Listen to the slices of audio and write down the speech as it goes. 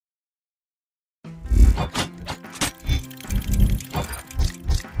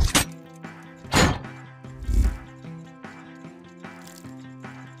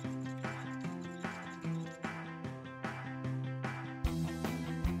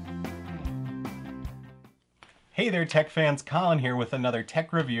Hey there, tech fans. Colin here with another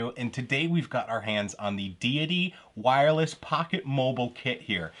tech review, and today we've got our hands on the Deity Wireless Pocket Mobile Kit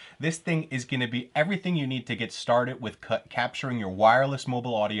here. This thing is going to be everything you need to get started with capturing your wireless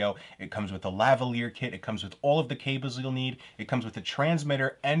mobile audio. It comes with a lavalier kit. It comes with all of the cables you'll need. It comes with a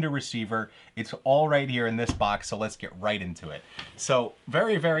transmitter and a receiver. It's all right here in this box, so let's get right into it. So,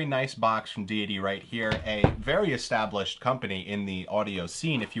 very, very nice box from Deity right here. A very established company in the audio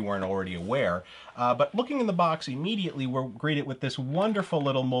scene, if you weren't already aware. But looking in the box, immediately we're greeted with this wonderful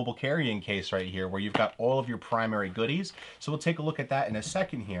little mobile carrying case right here where you've got all of your primary goodies. So we'll take a look at that in a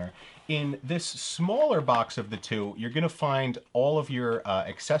second here. In this smaller box of the two, you're going to find all of your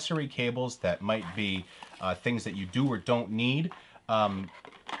accessory cables that might be things that you do or don't need.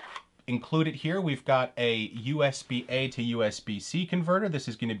 Included here, we've got a USB-A to USB-C converter. This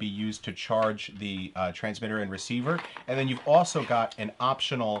is going to be used to charge the transmitter and receiver. And then you've also got an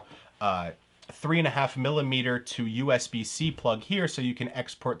optional 3.5mm to USB-C plug here, so you can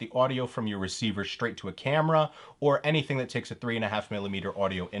export the audio from your receiver straight to a camera or anything that takes a 3.5mm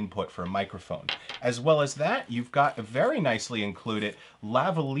audio input for a microphone. As well as that, you've got a very nicely included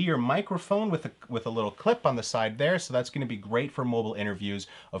lavalier microphone with a little clip on the side there, so that's going to be great for mobile interviews.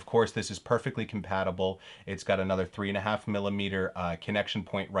 Of course, this is perfectly compatible. It's got another 3.5mm connection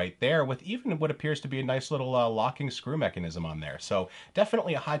point right there with even what appears to be a nice little locking screw mechanism on there. So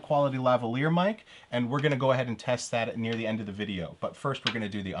definitely a high quality lavalier mic, and we're going to go ahead and test that near the end of the video. But first we're going to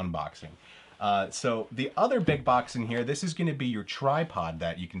do the unboxing. So the other big box in here, this is going to be your tripod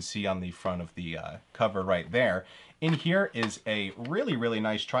that you can see on the front of the cover right there. In here is a really, really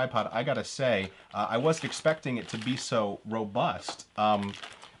nice tripod. I gotta say, I wasn't expecting it to be so robust,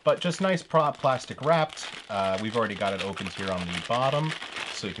 but just nice plastic wrapped. We've already got it opened here on the bottom,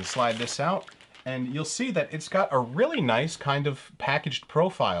 so you can slide this out. And you'll see that it's got a really nice kind of packaged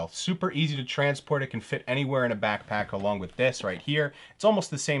profile. Super easy to transport. It can fit anywhere in a backpack along with this right here. It's almost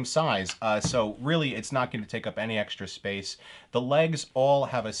the same size, so really it's not going to take up any extra space. The legs all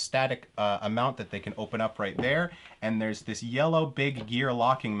have a static amount that they can open up right there. And there's this yellow big gear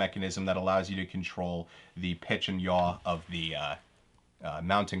locking mechanism that allows you to control the pitch and yaw of the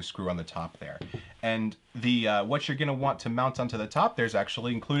mounting screw on the top there. And the what you're going to want to mount onto the top there's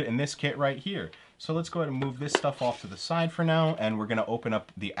actually included in this kit right here. So let's go ahead and move this stuff off to the side for now, and we're going to open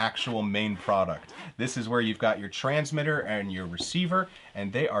up the actual main product. This is where you've got your transmitter and your receiver,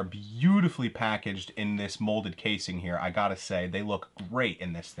 and they are beautifully packaged in this molded casing here. I gotta say, they look great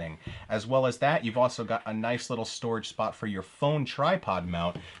in this thing. As well as that, you've also got a nice little storage spot for your phone tripod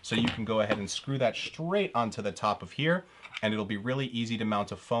mount, so you can go ahead and screw that straight onto the top of here, and it'll be really easy to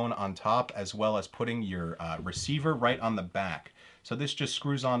mount a phone on top, as well as putting your receiver right on the back. So this just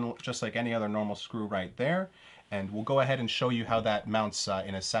screws on just like any other normal screw right there, and we'll go ahead and show you how that mounts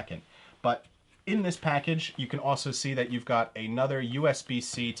in a second. But in this package, you can also see that you've got another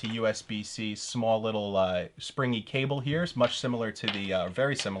USB-C to USB-C small little springy cable here. It's much similar to the,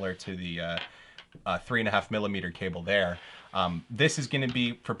 very similar to the 3.5mm cable there. This is going to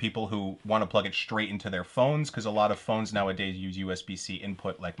be for people who want to plug it straight into their phones, because a lot of phones nowadays use USB-C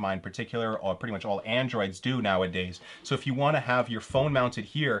input, like mine in particular, or pretty much all Androids do nowadays. So if you want to have your phone mounted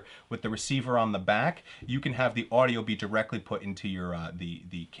here with the receiver on the back, you can have the audio be directly put into your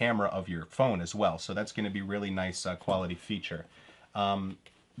the camera of your phone as well. So that's going to be really nice quality feature.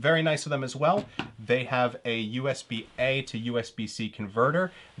 Very nice of them as well. They have a USB-A to USB-C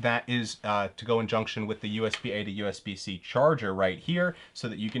converter that is to go in junction with the USB-A to USB-C charger right here, so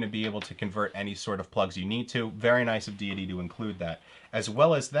that you're going to be able to convert any sort of plugs you need to. Very nice of Deity to include that. As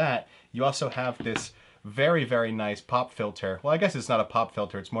well as that, you also have this very, very nice pop filter. Well, I guess it's not a pop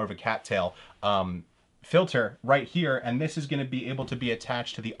filter, it's more of a cattail filter right here, and this is going to be able to be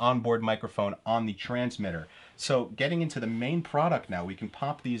attached to the onboard microphone on the transmitter. So getting into the main product now, we can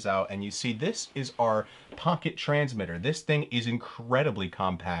pop these out, and you see this is our pocket transmitter. This thing is incredibly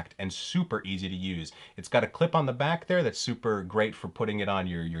compact and super easy to use. It's got a clip on the back there that's super great for putting it on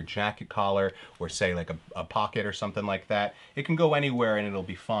your jacket collar, or say like a pocket or something like that. It can go anywhere and it'll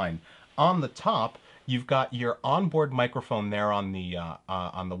be fine. On the top, you've got your onboard microphone there on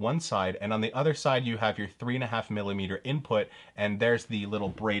the one side, and on the other side you have your 3.5mm input, and there's the little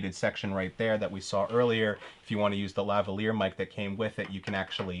braided section right there that we saw earlier. If you want to use the lavalier mic that came with it, you can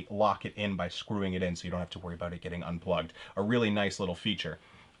actually lock it in by screwing it in, so you don't have to worry about it getting unplugged. A really nice little feature.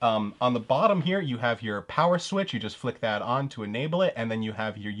 On the bottom here, you have your power switch. You just flick that on to enable it, and then you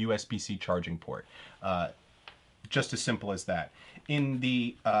have your USB-C charging port. Just as simple as that. In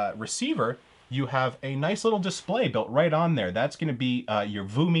the receiver, you have a nice little display built right on there. That's going to be your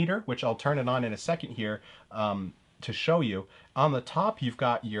VU meter, which I'll turn it on in a second here. to show you. On the top, you've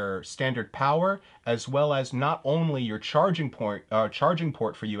got your standard power, as well as not only your charging port for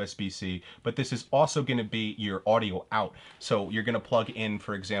USB-C, but this is also going to be your audio out. So you're going to plug in,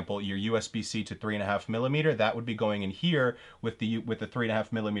 for example, your USB-C to 3.5mm. That would be going in here with the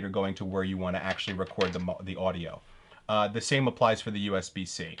 3.5mm going to where you want to actually record the audio. The same applies for the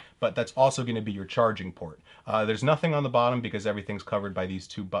USB-C, but that's also going to be your charging port. There's nothing on the bottom because everything's covered by these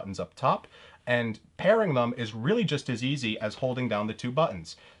two buttons up top, and pairing them is really just as easy as holding down the two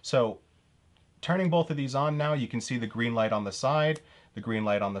buttons. So turning both of these on now, you can see the green light on the side, the green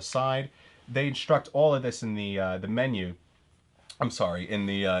light on the side. They instruct all of this in the menu. I'm sorry, in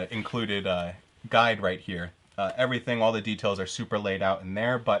the included guide right here. Everything, all the details are super laid out in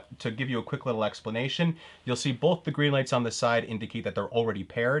there, but to give you a quick little explanation, you'll see both the green lights on the side indicate that they're already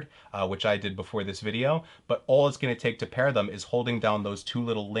paired, which I did before this video, but all it's going to take to pair them is holding down those two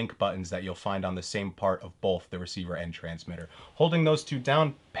little link buttons that you'll find on the same part of both the receiver and transmitter. Holding those two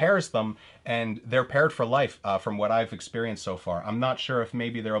down pairs them, and they're paired for life from what I've experienced so far. I'm not sure if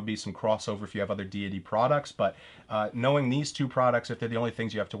maybe there will be some crossover if you have other Deity products, but knowing these two products, if they're the only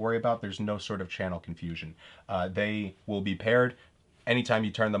things you have to worry about, there's no sort of channel confusion. They will be paired. Anytime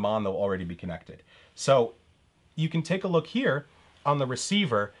you turn them on, they'll already be connected. So you can take a look here on the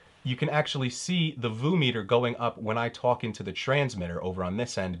receiver. You can actually see the VU meter going up when I talk into the transmitter over on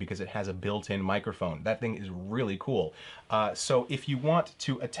this end because it has a built-in microphone. That thing is really cool. So if you want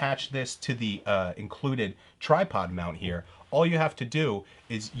to attach this to the included tripod mount here, all you have to do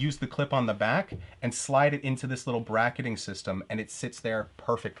is use the clip on the back and slide it into this little bracketing system, and it sits there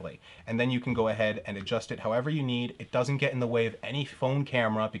perfectly. And then you can go ahead and adjust it however you need. It doesn't get in the way of any phone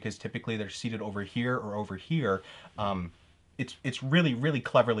camera because typically they're seated over here or over here. It's really, really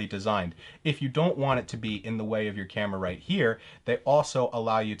cleverly designed. If you don't want it to be in the way of your camera right here, they also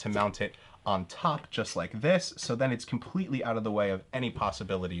allow you to mount it on top just like this, so then it's completely out of the way of any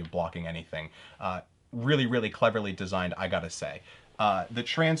possibility of blocking anything. Really, really cleverly designed, I gotta say. The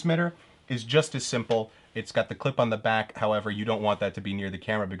transmitter is just as simple. It's got the clip on the back. However, you don't want that to be near the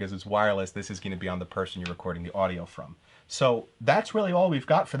camera because it's wireless. This is going to be on the person you're recording the audio from. So that's really all we've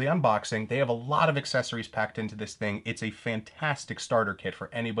got for the unboxing. They have a lot of accessories packed into this thing. It's a fantastic starter kit for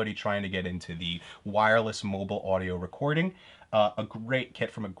anybody trying to get into the wireless mobile audio recording. A great kit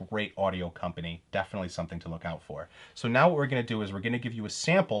from a great audio company. Definitely something to look out for. So now what we're going to do is we're going to give you a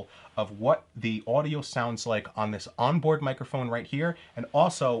sample of what the audio sounds like on this onboard microphone right here, and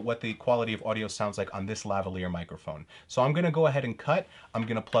also what the quality of audio sounds like on this lavalier microphone. So I'm going to go ahead and cut. I'm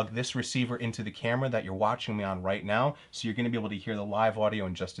going to plug this receiver into the camera that you're watching me on right now, so you're going to be able to hear the live audio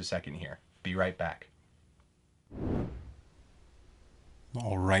in just a second here. Be right back.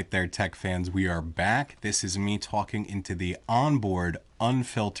 All right there, tech fans, we are back. This is me talking into the onboard,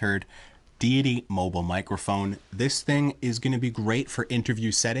 unfiltered Deity mobile microphone. This thing is going to be great for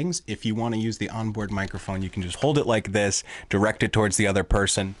interview settings. If you want to use the onboard microphone, you can just hold it like this, direct it towards the other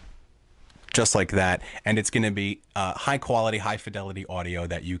person, just like that, and it's going to be high quality, high fidelity audio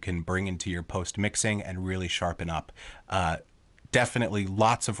that you can bring into your post mixing and really sharpen up. Definitely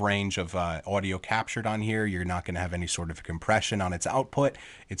lots of range of audio captured on here. You're not going to have any sort of compression on its output.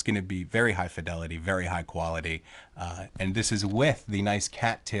 It's going to be very high fidelity, very high quality. And this is with the nice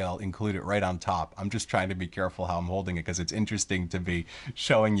cattail included right on top. I'm just trying to be careful how I'm holding it because it's interesting to be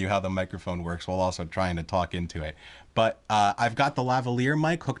showing you how the microphone works while also trying to talk into it. But I've got the lavalier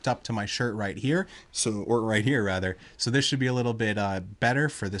mic hooked up to my shirt right here, or right here rather. So this should be a little bit better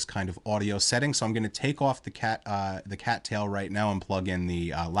for this kind of audio setting. So I'm going to take off the cattail right now and plug in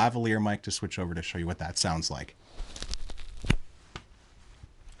the lavalier mic to switch over to show you what that sounds like.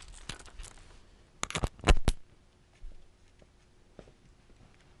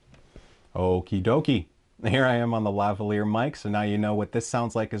 Okie dokie. Here I am on the lavalier mic, so now you know what this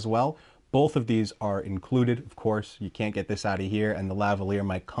sounds like as well. Both of these are included, of course. You can't get this out of here, and the lavalier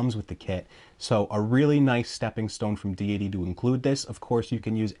mic comes with the kit. So a really nice stepping stone from Deity to include this. Of course, you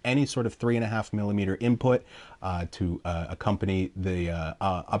can use any sort of 3.5mm input to accompany the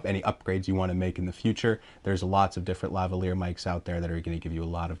any upgrades you want to make in the future. There's lots of different lavalier mics out there that are going to give you a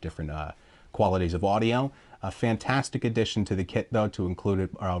lot of different qualities of audio. A fantastic addition to the kit, though, to include it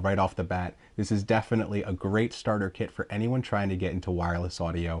right off the bat. This is definitely a great starter kit for anyone trying to get into wireless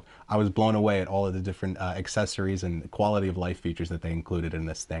audio. I was blown away at all of the different accessories and quality of life features that they included in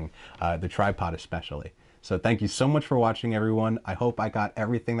this thing, the tripod especially. So thank you so much for watching, everyone. I hope I got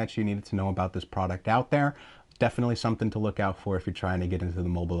everything that you needed to know about this product out there. Definitely something to look out for if you're trying to get into the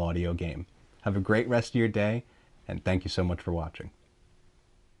mobile audio game. Have a great rest of your day, and thank you so much for watching.